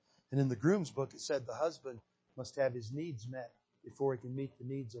 And in the groom's book, it said the husband must have his needs met before he can meet the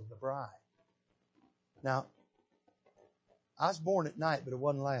needs of the bride. Now, I was born at night, but it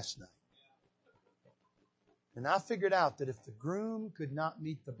wasn't last night. And I figured out that if the groom could not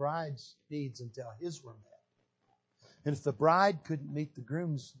meet the bride's needs until his were met, and if the bride couldn't meet the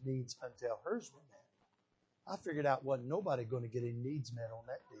groom's needs until hers were met, I figured out wasn't nobody going to get any needs met on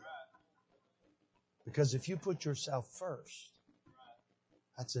that deal. Because if you put yourself first,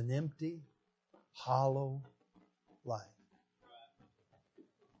 that's an empty, hollow life.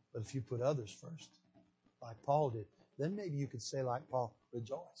 But if you put others first, like Paul did, then maybe you could say like Paul,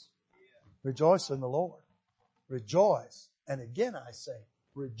 rejoice. Rejoice in the Lord. Rejoice. And again I say,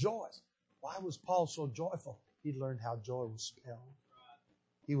 rejoice. Why was Paul so joyful? He learned how joy was spelled.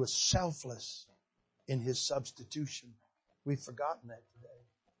 He was selfless in his substitution. We've forgotten that today.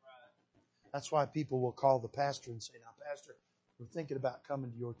 That's why people will call the pastor and say, now, Pastor, we're thinking about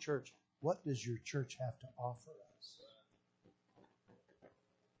coming to your church. What does your church have to offer us?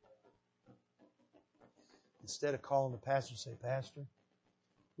 Instead of calling the pastor and say, Pastor,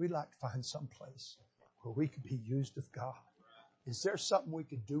 we'd like to find some place where we could be used of God. Is there something we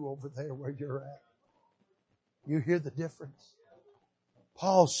could do over there where you're at? You hear the difference?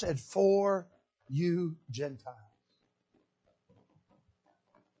 Paul said, for you Gentiles.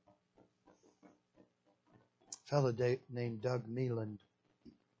 A fellow named Doug Meeland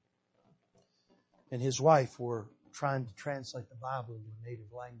and his wife were trying to translate the Bible into a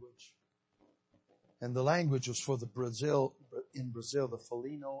native language. And the language was for the in Brazil, the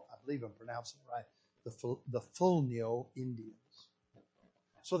Fulino, I believe I'm pronouncing it right, the Fulnio Indians.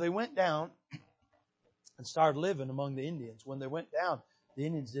 So they went down and started living among the Indians. When they went down, the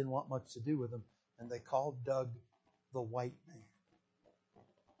Indians didn't want much to do with them, and they called Doug the white man.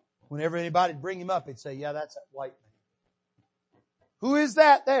 Whenever anybody'd bring him up, he'd say, yeah, that's that white man. Who is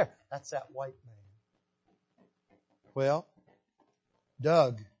that there? That's that white man. Well,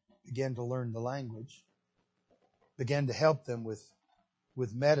 Doug began to learn the language, began to help them with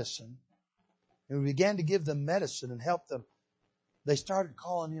medicine, and we began to give them medicine and help them. They started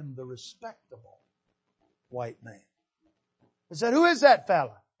calling him the respectable white man. They said, who is that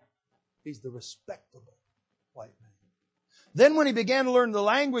fella? He's the respectable white man. Then when he began to learn the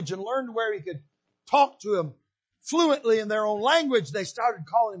language and learned where he could talk to them fluently in their own language, they started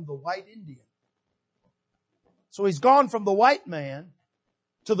calling him the white Indian. So he's gone from the white man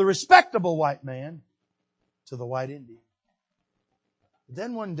to the respectable white man to the white Indian.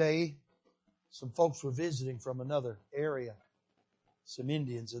 Then one day, some folks were visiting from another area, some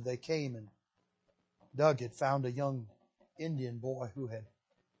Indians, and they came, and Doug had found a young Indian boy who had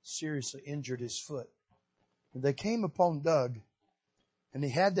seriously injured his foot. And they came upon Doug, and he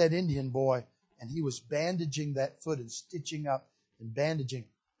had that Indian boy, and he was bandaging that foot and stitching up and bandaging.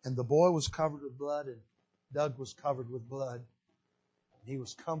 And the boy was covered with blood, and Doug was covered with blood. And he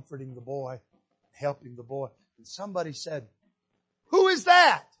was comforting the boy, helping the boy. And somebody said, who is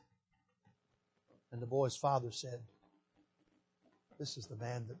that? And the boy's father said, this is the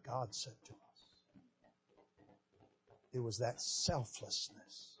man that God sent to us. It was that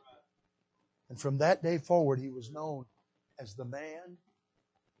selflessness. And from that day forward, he was known as the man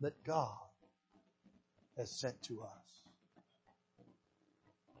that God has sent to us.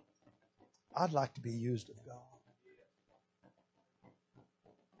 I'd like to be used of God.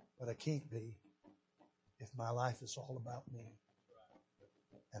 But I can't be if my life is all about me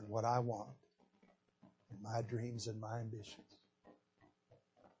and what I want and my dreams and my ambitions.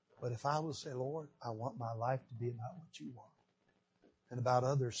 But if I will say, Lord, I want my life to be about what you want and about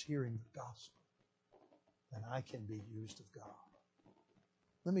others hearing the gospel, then I can be used of God.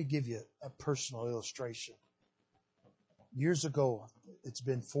 Let me give you a personal illustration. Years ago, it's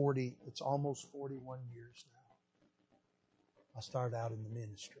almost 41 years now. I started out in the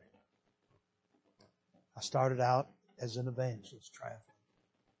ministry. I started out as an evangelist traveling.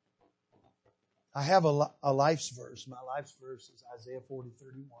 I have a life's verse. My life's verse is Isaiah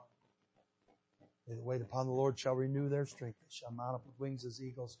 40:31. They that wait upon the Lord shall renew their strength. They shall mount up with wings as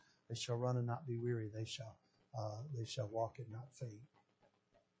eagles. They shall run and not be weary. They shall walk and not faint.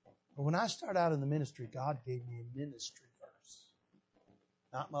 But when I started out in the ministry, God gave me a ministry verse.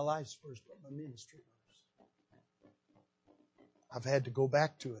 Not my life's verse, but my ministry verse. I've had to go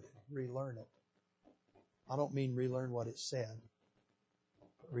back to it and relearn it. I don't mean relearn what it said,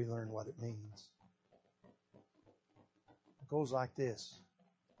 but relearn what it means. It goes like this.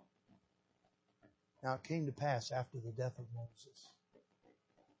 Now it came to pass after the death of Moses,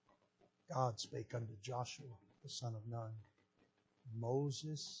 God spake unto Joshua, the son of Nun,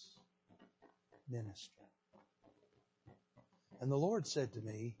 Moses' minister. And the Lord said to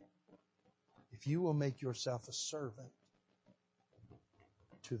me, if you will make yourself a servant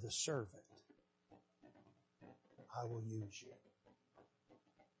to the servant, I will use you.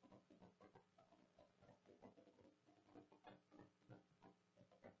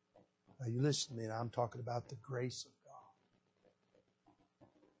 Now you listen to me, and I'm talking about the grace of God.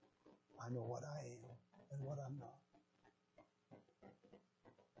 I know what I am and what I'm not.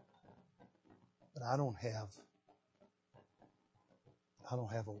 But I don't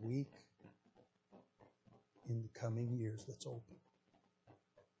have a week in the coming years that's open.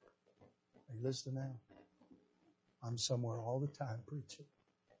 Are you listening now? I'm somewhere all the time preaching.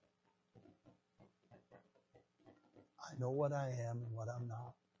 I know what I am and what I'm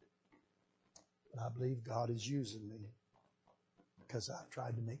not. And I believe God is using me because I've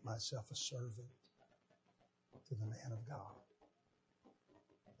tried to make myself a servant to the man of God.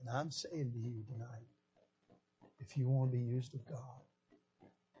 And I'm saying to you tonight, if you want to be used of God,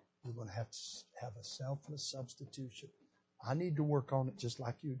 you're going to have a selfless substitution. I need to work on it just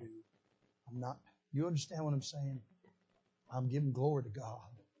like you do. You understand what I'm saying? I'm giving glory to God.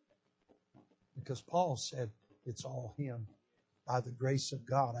 Because Paul said, it's all Him. By the grace of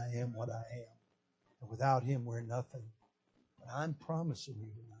God, I am what I am. And without Him, we're nothing. But I'm promising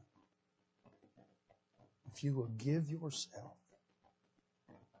you tonight, if you will give yourself,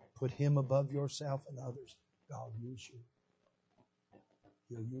 put Him above yourself and others, God will use you.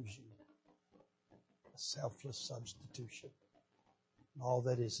 He'll use you. A selfless substitution. And all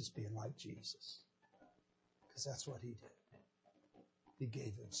that is being like Jesus. Because that's what He did. He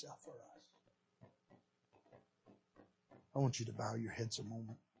gave Himself for us. I want you to bow your heads a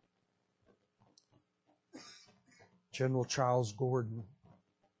moment. General Charles Gordon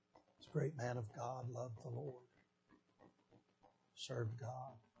was a great man of God, loved the Lord, served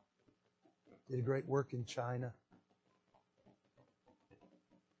God, did a great work in China.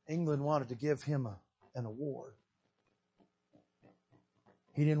 England wanted to give him an award.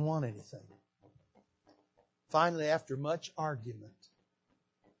 He didn't want anything. Finally, after much argument,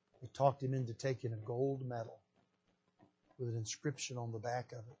 they talked him into taking a gold medal with an inscription on the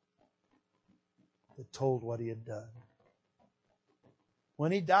back of it that told what he had done.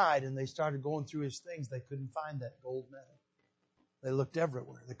 When he died and they started going through his things, they couldn't find that gold medal. They looked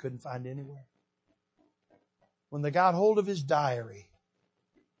everywhere. They couldn't find anywhere. When they got hold of his diary,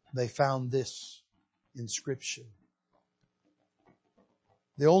 they found this inscription.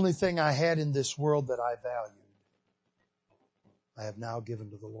 The only thing I had in this world that I valued, I have now given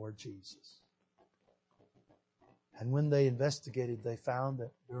to the Lord Jesus. And when they investigated, they found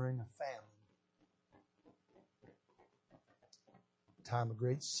that during a famine, a time of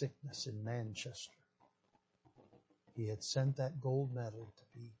great sickness in Manchester, he had sent that gold medal to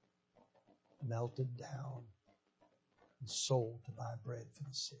be melted down and sold to buy bread for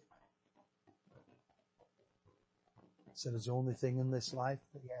the sick. He said it's the only thing in this life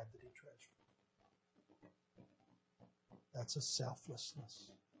that he had that he treasured. That's a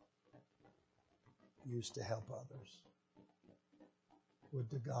selflessness used to help others. Would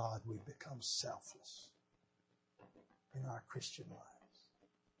to God we become selfless in our Christian lives.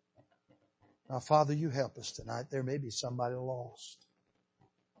 Now, Father, you help us tonight. There may be somebody lost,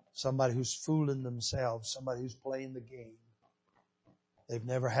 somebody who's fooling themselves, somebody who's playing the game. They've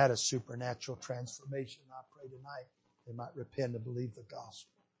never had a supernatural transformation. I pray tonight they might repent and believe the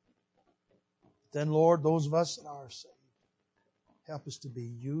gospel. Then, Lord, those of us that are saved, help us to be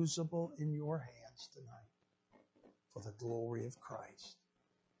usable in your hands tonight for the glory of Christ.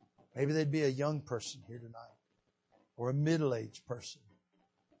 Maybe there'd be a young person here tonight, or a middle-aged person,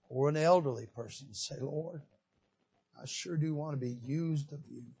 or an elderly person. Say, Lord, I sure do want to be used of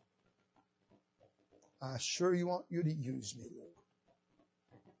you. I sure you want you to use me, Lord.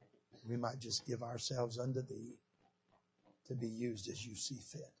 We might just give ourselves unto thee to be used as you see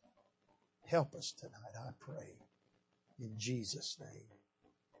fit. Help us tonight, I pray. In Jesus'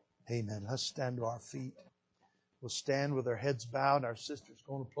 name. Amen. Let's stand to our feet. We'll stand with our heads bowed. Our sister's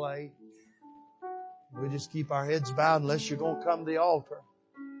going to play. We'll just keep our heads bowed unless you're going to come to the altar.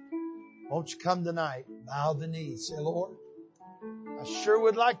 Won't you come tonight? Bow the knees. Say, Lord, I sure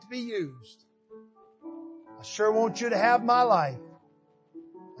would like to be used. I sure want you to have my life.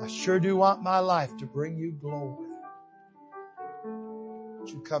 I sure do want my life to bring you glory. Won't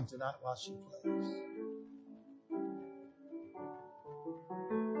you come tonight while she plays?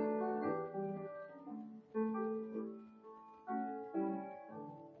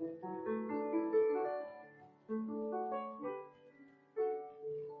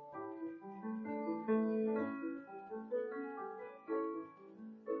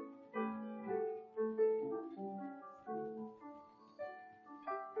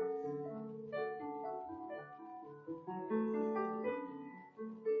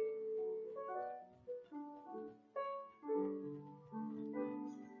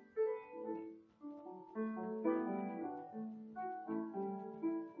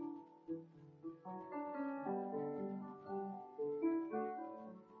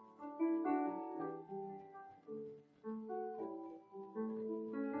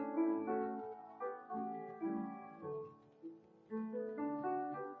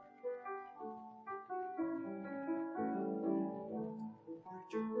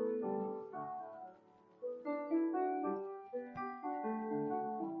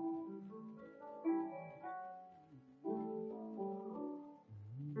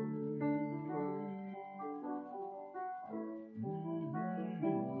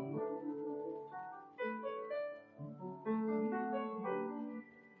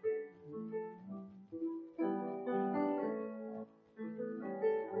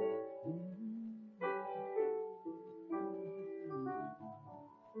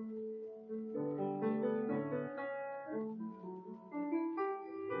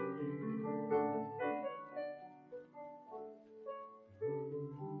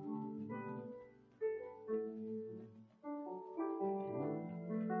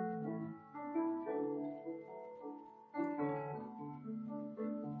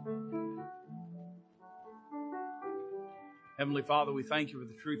 Heavenly Father, we thank you for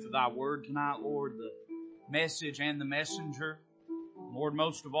the truth of thy word tonight, Lord, the message and the messenger. Lord,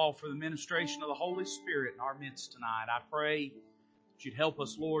 most of all, for the ministration of the Holy Spirit in our midst tonight. I pray that you'd help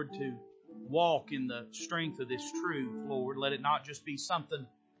us, Lord, to walk in the strength of this truth, Lord. Let it not just be something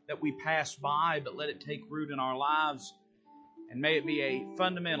that we pass by, but let it take root in our lives. And may it be a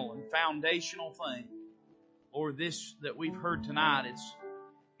fundamental and foundational thing. Lord, this that we've heard tonight,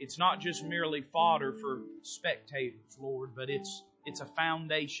 it's not just merely fodder for spectators, Lord, but it's a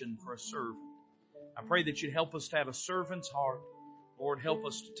foundation for a servant. I pray that you'd help us to have a servant's heart. Lord, help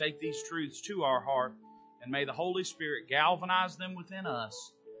us to take these truths to our heart, and may the Holy Spirit galvanize them within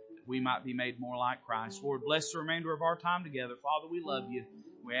us, that we might be made more like Christ. Lord, bless the remainder of our time together. Father, we love you.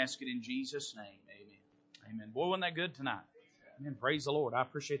 We ask it in Jesus' name. Amen. Amen. Boy, wasn't that good tonight? Amen. Praise the Lord. I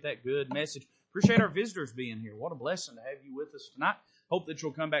appreciate that good message. Appreciate our visitors being here. What a blessing to have you with us tonight. Hope that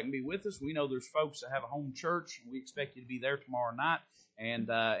you'll come back and be with us. We know there's folks that have a home church, and we expect you to be there tomorrow night.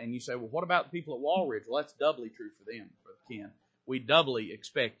 And you say, well, what about the people at Walridge? Well, that's doubly true for them, Brother Ken. We doubly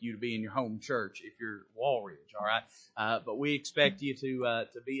expect you to be in your home church if you're Walridge, all right? But we expect you to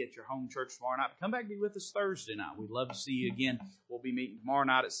be at your home church tomorrow night. Come back and be with us Thursday night. We'd love to see you again. We'll be meeting tomorrow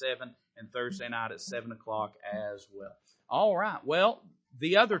night at 7 and Thursday night at 7 o'clock as well. All right. Well,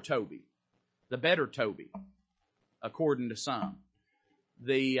 the other Toby, the better Toby, according to some.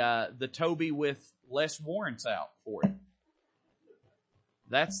 The Toby with less warrants out for it.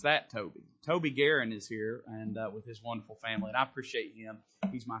 That's that Toby. Toby Guerin is here and with his wonderful family, and I appreciate him.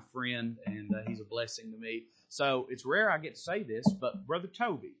 He's my friend, and he's a blessing to me. So it's rare I get to say this, but Brother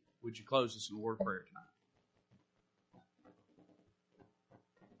Toby, would you close us in a word of prayer tonight?